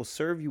you, and it will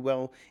serve you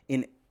well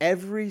in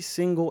every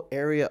single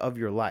area of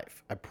your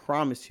life. I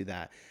promise you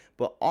that.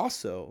 But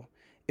also,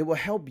 it will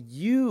help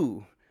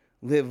you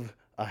live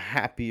a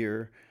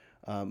happier,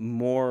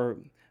 more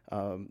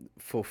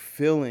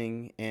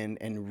fulfilling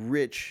and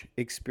rich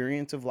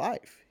experience of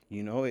life.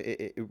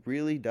 It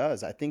really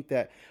does. I think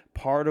that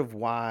part of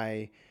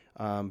why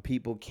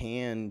people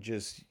can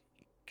just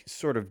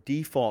sort of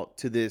default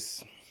to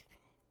this,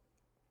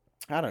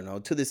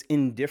 to this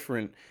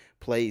indifferent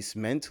place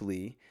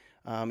mentally,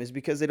 is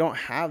because they don't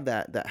have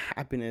that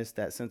happiness,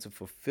 that sense of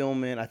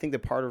fulfillment. I think that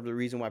part of the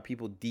reason why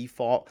people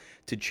default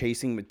to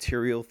chasing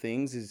material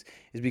things is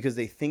because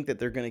they think that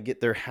they're going to get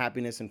their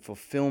happiness and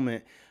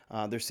fulfillment,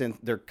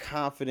 their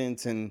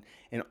confidence and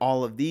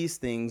all of these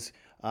things,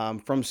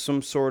 from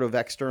some sort of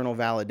external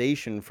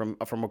validation,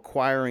 from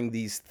acquiring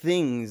these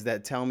things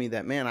that tell me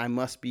that, man, I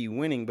must be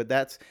winning.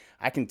 But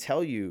I can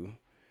tell you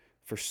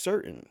for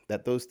certain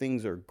that those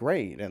things are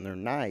great and they're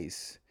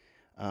nice.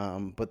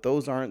 But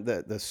those aren't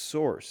the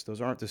source.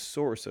 Those aren't the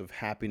source of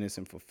happiness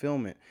and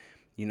fulfillment.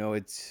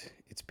 It's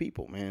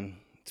people, man.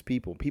 It's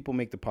people. People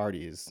make the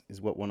party is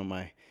what one of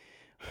my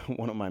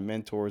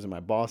mentors and my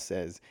boss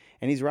says.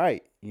 And he's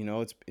right.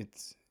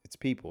 It's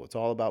people. It's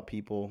all about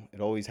people.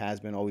 It always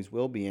has been, always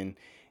will be.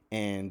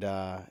 And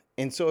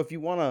so if you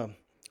want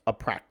a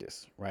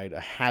practice, right, a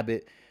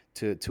habit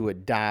to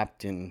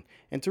adopt and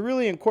to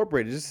really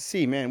incorporate it, just to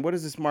see, man, what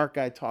is this Mark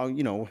guy talking?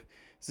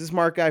 Is this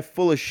Mark guy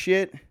full of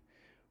shit,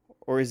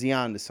 or is he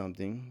on to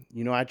something?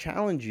 I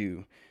challenge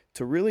you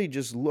to really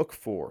just look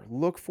for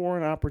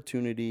an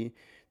opportunity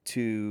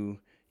to,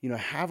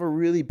 have a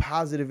really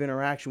positive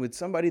interaction with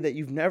somebody that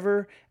you've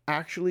never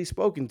actually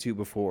spoken to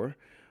before.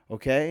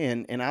 Okay.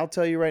 And I'll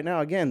tell you right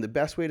now, again, the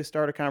best way to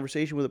start a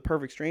conversation with a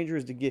perfect stranger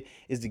is to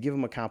give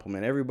them a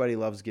compliment. Everybody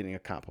loves getting a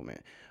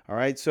compliment. All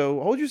right. So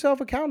hold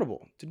yourself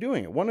accountable to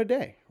doing it, one a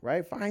day,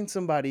 right? Find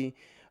somebody,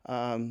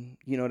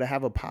 to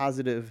have a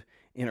positive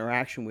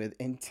interaction with,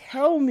 and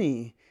tell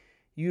me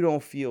you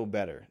don't feel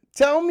better.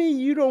 Tell me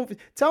you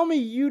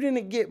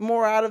didn't get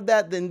more out of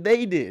that than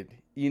they did,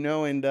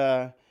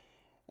 and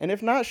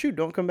if not, shoot,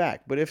 don't come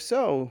back. But if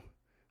so,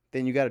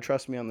 then you got to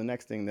trust me on the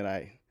next thing that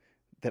I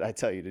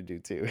tell you to do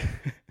too.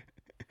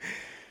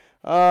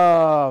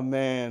 Oh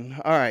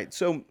man. All right.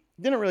 So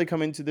didn't really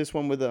come into this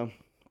one with a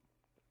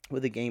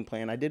game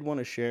plan. I did want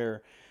to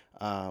share,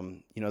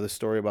 the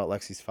story about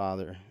Lexi's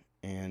father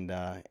and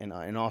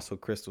also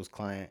Crystal's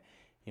client.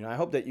 I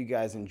hope that you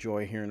guys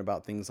enjoy hearing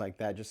about things like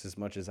that just as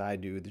much as I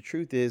do. The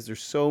truth is,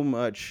 there's so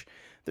much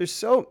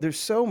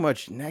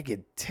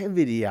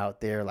negativity out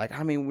there. Like,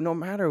 no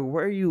matter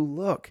where you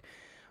look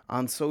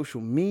on social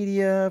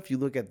media, if you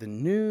look at the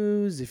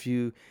news,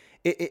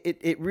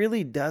 it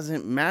really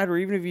doesn't matter.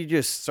 Even if you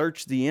just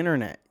search the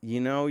internet,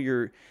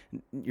 you're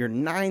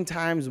 9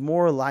 times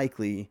more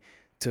likely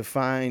to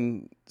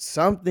find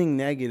something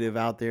negative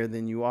out there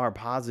than you are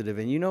positive.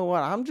 And you know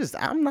what?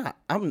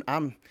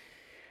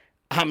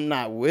 I'm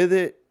not with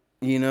it.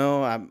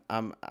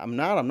 I'm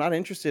not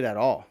interested at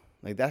all.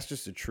 Like, that's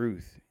just the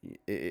truth.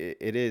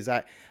 It is.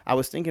 I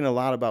was thinking a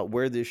lot about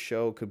where this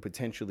show could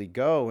potentially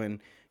go. And,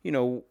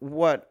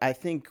 what I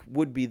think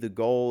would be the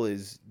goal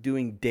is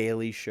doing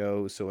daily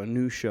shows. So a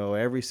new show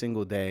every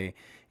single day,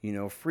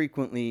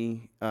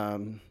 frequently,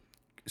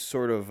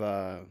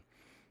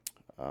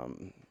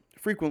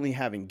 frequently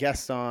having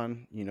guests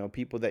on,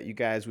 people that you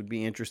guys would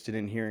be interested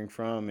in hearing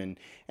from.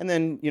 And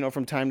then,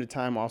 from time to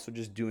time, also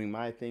just doing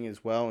my thing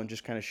as well and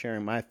just kind of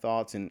sharing my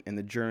thoughts and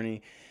the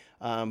journey.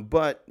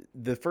 But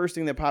the first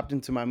thing that popped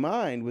into my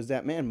mind was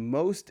that, man,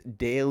 most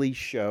daily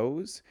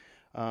shows,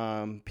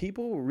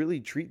 people really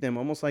treat them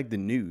almost like the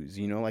news,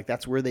 like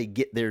that's where they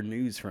get their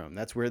news from.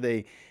 That's where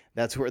they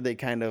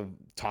kind of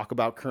talk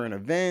about current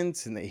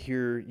events, and they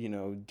hear,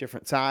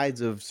 different sides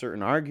of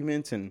certain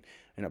arguments and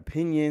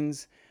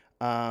opinions.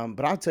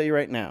 But I'll tell you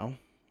right now,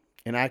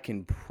 and I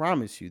can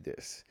promise you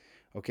this,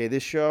 okay,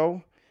 this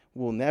show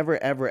will never,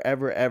 ever,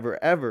 ever,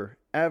 ever, ever,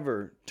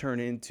 ever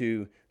turn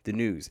into the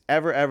news.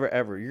 Ever, ever,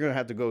 ever. You're going to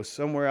have to go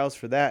somewhere else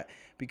for that,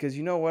 because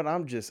you know what?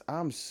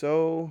 I'm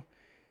so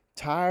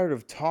tired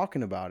of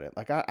talking about it.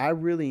 Like I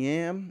really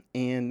am.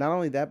 And not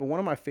only that, but one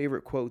of my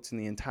favorite quotes in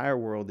the entire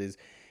world is,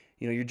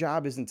 your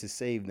job isn't to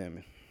save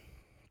them.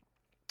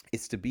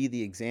 It's to be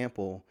the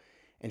example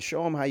and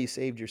show them how you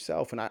saved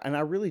yourself. And I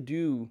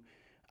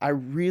I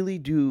really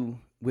do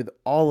with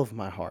all of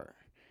my heart.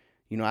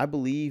 I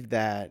believe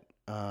that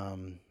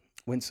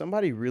when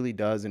somebody really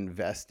does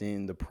invest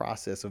in the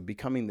process of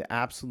becoming the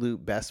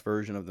absolute best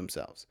version of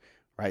themselves,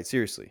 right?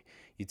 Seriously,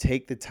 you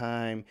take the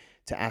time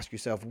to ask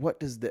yourself, what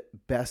does the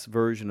best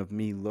version of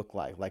me look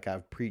like? Like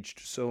I've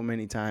preached so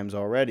many times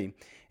already,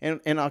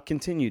 and I'll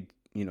continue,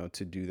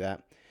 to do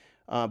that.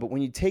 But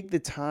when you take the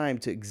time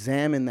to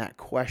examine that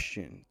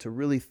question, to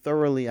really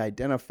thoroughly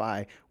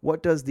identify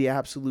what does the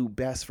absolute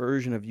best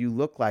version of you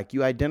look like,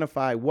 you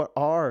identify what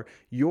are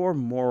your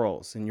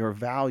morals and your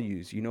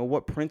values.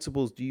 What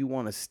principles do you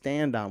want to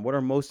stand on? What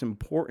are most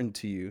important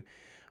to you?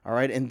 All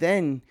right. And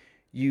then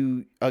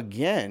you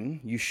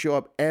show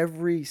up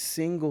every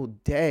single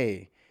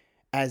day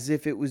as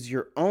if it was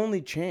your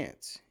only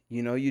chance.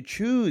 You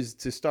choose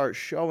to start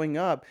showing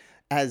up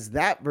as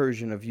that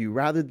version of you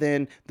rather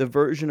than the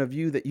version of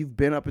you that you've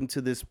been up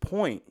until this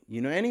point.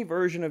 Any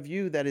version of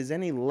you that is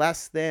any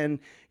less than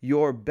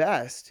your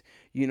best,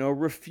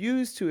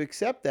 refuse to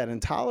accept that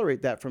and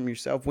tolerate that from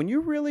yourself. When you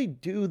really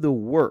do the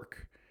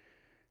work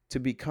to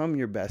become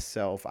your best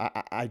self,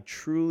 I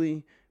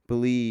truly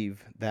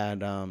believe that,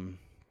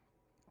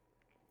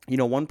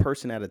 one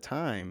person at a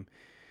time,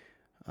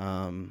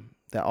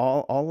 that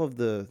all of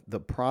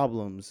the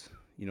problems,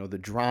 the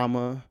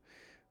drama,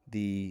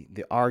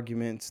 the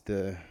arguments,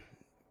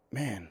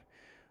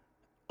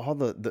 all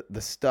the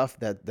stuff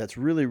that's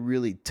really,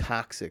 really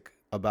toxic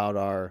about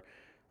our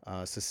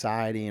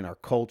society and our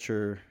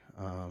culture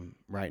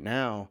right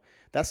now,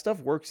 that stuff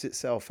works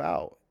itself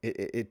out.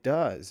 It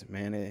does,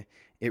 man.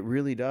 It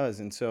really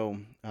does. And so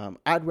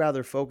I'd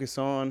rather focus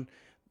on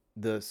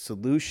the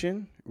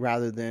solution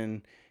rather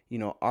than,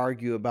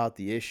 argue about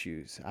the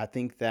issues. I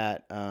think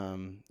that,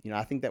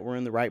 I think that we're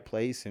in the right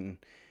place, and,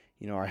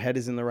 our head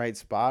is in the right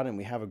spot, and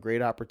we have a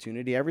great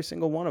opportunity, every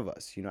single one of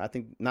us. I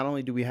think not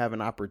only do we have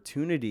an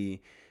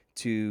opportunity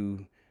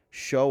to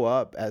show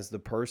up as the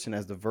person,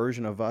 as the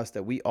version of us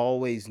that we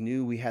always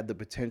knew we had the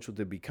potential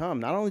to become.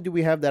 Not only do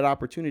we have that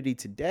opportunity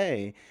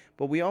today,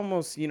 but we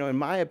almost, in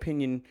my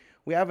opinion,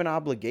 we have an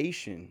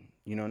obligation,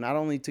 not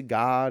only to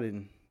God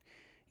and,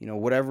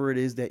 whatever it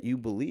is that you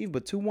believe,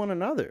 but to one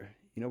another.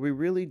 We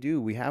really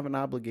do. We have an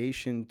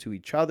obligation to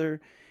each other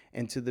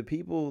and to the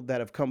people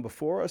that have come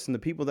before us and the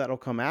people that will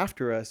come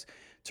after us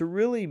to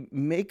really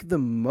make the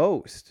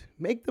most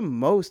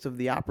of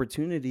the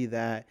opportunity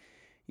that,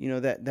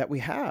 that we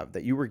have,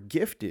 that you were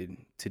gifted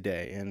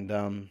today. And,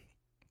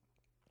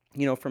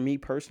 for me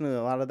personally,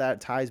 a lot of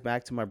that ties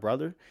back to my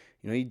brother.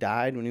 He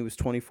died when he was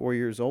 24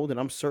 years old, and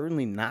I'm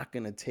certainly not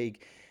going to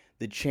take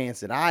the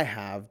chance that I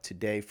have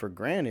today for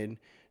granted,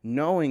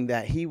 knowing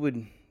that he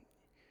would,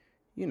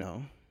 he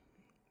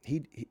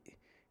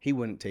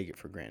wouldn't take it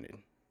for granted.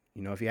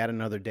 If he had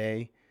another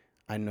day,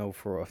 I know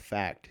for a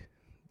fact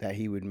that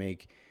he would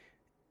make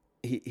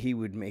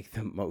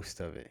the most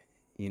of it.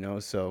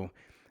 So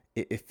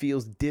it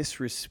feels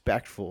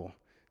disrespectful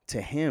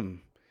to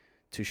him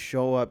to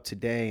show up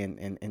today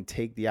and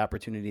take the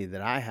opportunity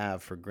that I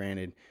have for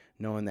granted,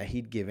 knowing that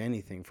he'd give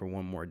anything for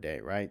one more day,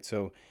 right?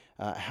 So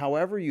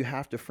however you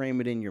have to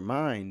frame it in your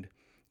mind,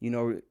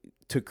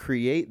 to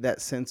create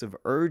that sense of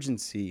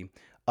urgency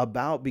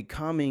about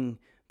becoming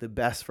the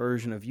best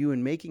version of you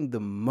and making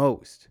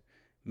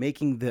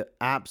the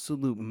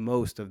absolute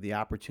most of the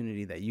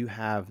opportunity that you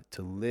have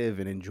to live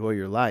and enjoy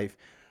your life.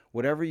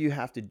 Whatever you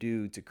have to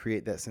do to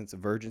create that sense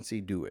of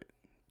urgency, do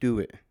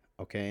it.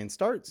 Okay. And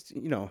start,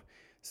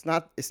 it's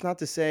not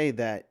to say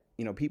that,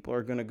 people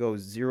are going to go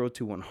 0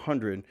 to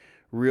 100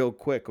 real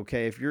quick.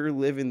 Okay. If you're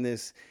living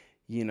this,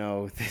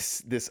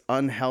 this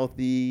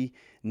unhealthy,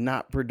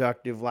 not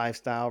productive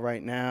lifestyle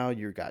right now,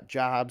 you've got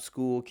job,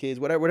 school, kids,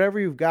 whatever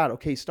you've got.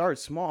 Okay. Start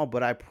small,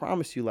 but I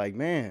promise you, like,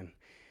 man,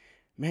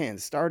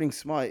 starting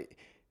small,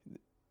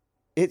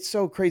 it's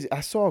so crazy.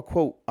 I saw a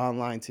quote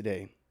online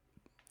today,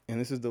 and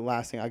this is the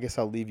last thing. I guess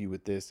I'll leave you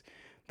with this.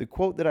 The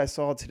quote that I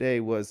saw today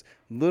was,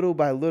 little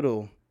by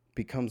little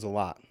becomes a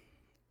lot.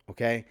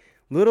 Okay?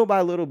 Little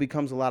by little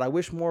becomes a lot. I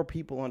wish more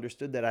people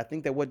understood that. I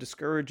think that what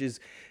discourages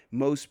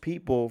most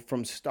people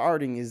from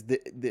starting is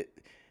the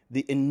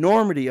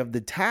enormity of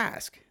the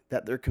task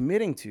that they're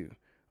committing to.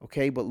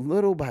 Okay? But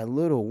little by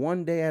little,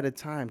 one day at a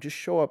time, just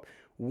show up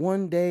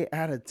one day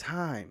at a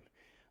time.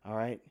 All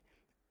right.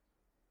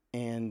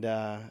 And,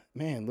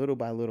 little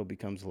by little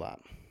becomes a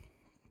lot.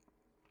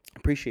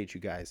 Appreciate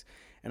you guys.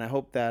 And I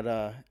hope that,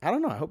 I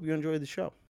hope you enjoyed the show.